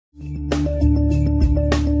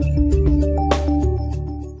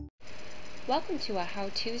Welcome to a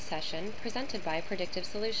how-to session presented by Predictive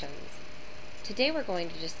Solutions. Today we're going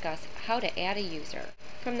to discuss how to add a user.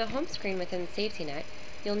 From the home screen within SafetyNet,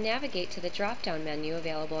 you'll navigate to the drop-down menu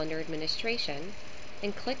available under Administration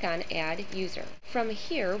and click on Add User. From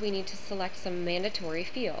here, we need to select some mandatory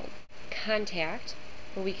fields. Contact,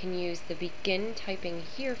 where we can use the Begin Typing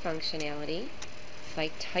Here functionality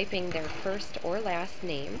by typing their first or last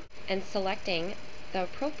name and selecting the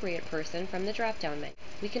appropriate person from the drop-down menu.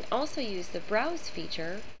 We can also use the Browse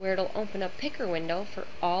feature, where it'll open a picker window for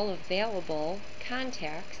all available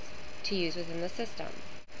contacts to use within the system.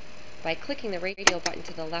 By clicking the radio button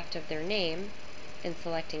to the left of their name and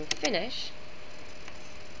selecting Finish,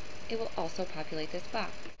 it will also populate this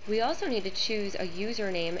box. We also need to choose a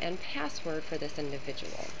username and password for this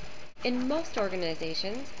individual. In most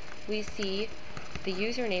organizations, we see the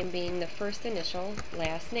username being the first initial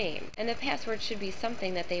last name, and the password should be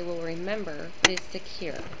something that they will remember but is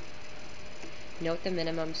secure. Note the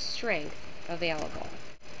minimum strength available.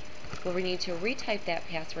 We'll need to retype that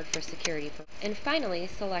password for security. And finally,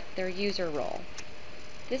 select their user role.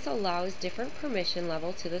 This allows different permission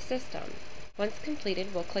level to the system. Once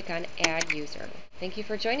completed, we'll click on Add User. Thank you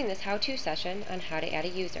for joining this how-to session on how to add a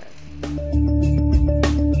user.